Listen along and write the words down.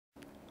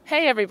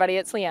Hey everybody,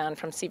 it's Leanne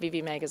from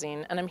CVV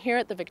Magazine, and I'm here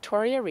at the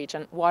Victoria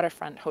Regent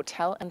Waterfront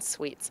Hotel and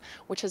Suites,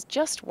 which has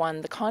just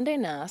won the Condé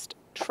Nast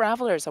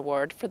Traveler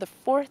Award for the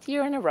 4th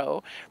year in a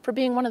row for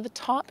being one of the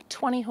top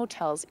 20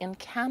 hotels in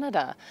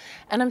Canada.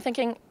 And I'm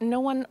thinking no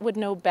one would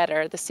know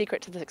better the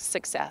secret to the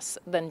success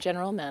than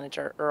General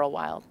Manager Earl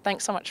Wilde.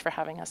 Thanks so much for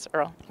having us,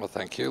 Earl. Well,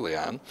 thank you,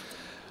 Leanne.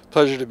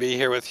 Pleasure to be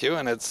here with you,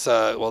 and it's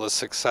well, the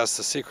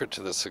secret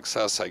to the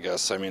success, I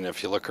guess. I mean,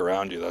 if you look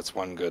around you, that's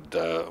one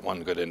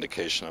good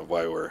indication of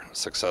why we're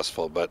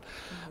successful. But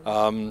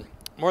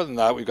more than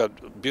that, we've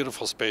got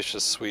beautiful,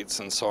 spacious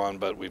suites and so on.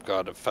 But we've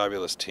got a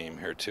fabulous team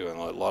here too, and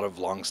a lot of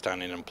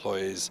long-standing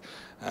employees.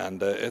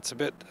 And it's a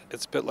bit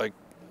like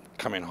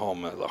coming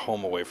home, a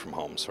home away from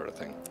home sort of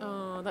thing.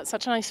 Oh, that's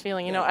such a nice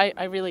feeling. You know,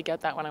 I really get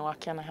that when I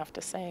walk in, I have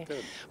to say.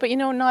 Good. But you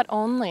know, not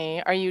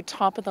only are you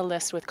top of the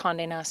list with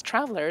Condé Nast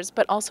Travelers,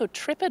 but also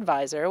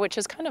TripAdvisor, which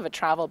is kind of a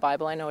travel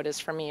Bible. I know it is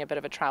for me, a bit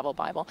of a travel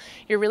Bible.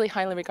 You're really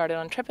highly regarded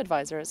on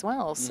TripAdvisor as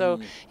well. So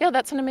yeah,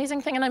 that's an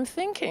amazing thing. And I'm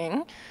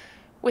thinking,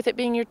 with it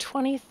being your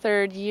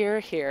 23rd year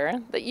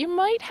here, that you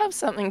might have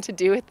something to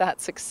do with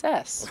that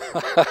success.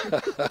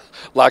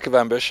 Lack of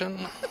ambition?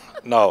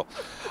 No.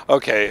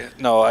 Okay.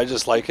 No, I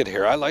just like it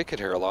here. I like it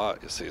here a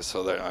lot, you see.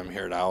 So that I'm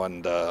here now,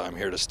 and I'm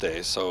here to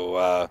stay.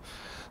 So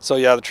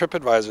yeah, the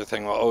TripAdvisor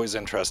thing was always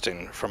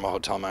interesting from a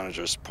hotel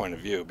manager's point of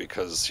view,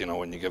 because you know,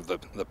 when you give the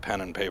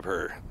pen and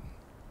paper,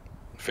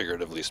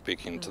 figuratively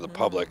speaking, to the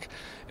public,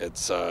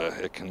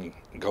 it can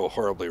go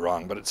horribly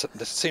wrong. But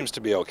this seems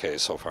to be okay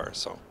so far.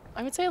 So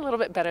I would say a little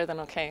bit better than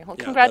okay. Well,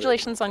 yeah,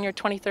 congratulations on your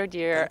 23rd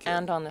year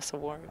and on this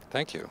award.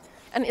 Thank you.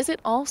 And is it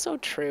also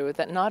true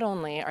that not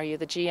only are you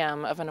the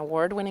GM of an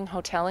award-winning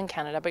hotel in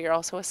Canada, but you're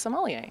also a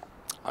sommelier?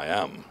 I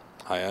am.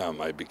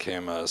 I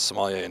became a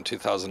sommelier in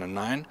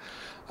 2009.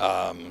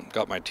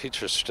 Got my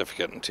teacher's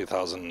certificate in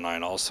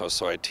 2009 also,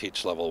 so I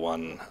teach level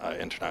 1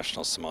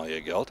 International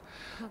Sommelier Guild.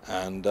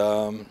 And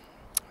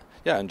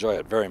yeah, enjoy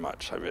it very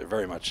much. I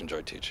very much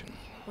enjoy teaching.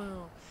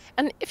 Wow.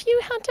 And if you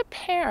had to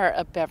pair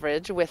a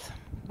beverage with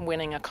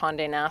winning a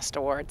Condé Nast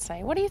Award,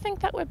 say, what do you think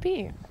that would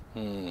be?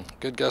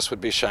 Good guess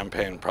would be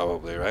champagne,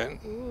 probably, right?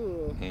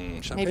 Ooh.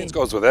 Champagne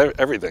goes with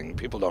everything.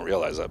 People don't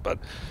realize that, but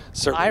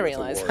certainly I with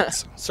realize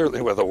awards.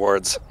 Certainly with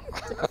awards.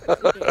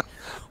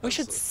 We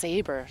should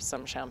savor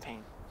some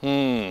champagne.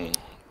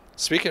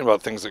 Speaking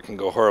about things that can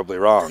go horribly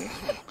wrong,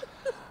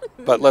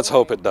 but let's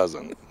hope it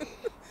doesn't.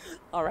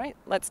 All right,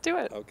 let's do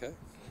it. Okay.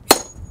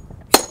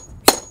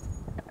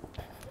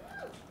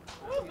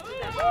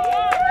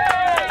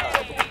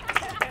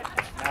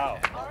 Now.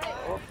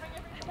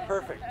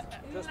 Perfect.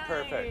 Just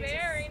perfect.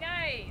 Very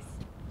nice.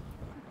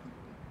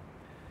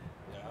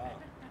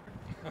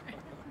 Yeah.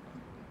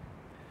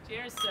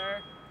 Cheers,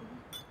 sir.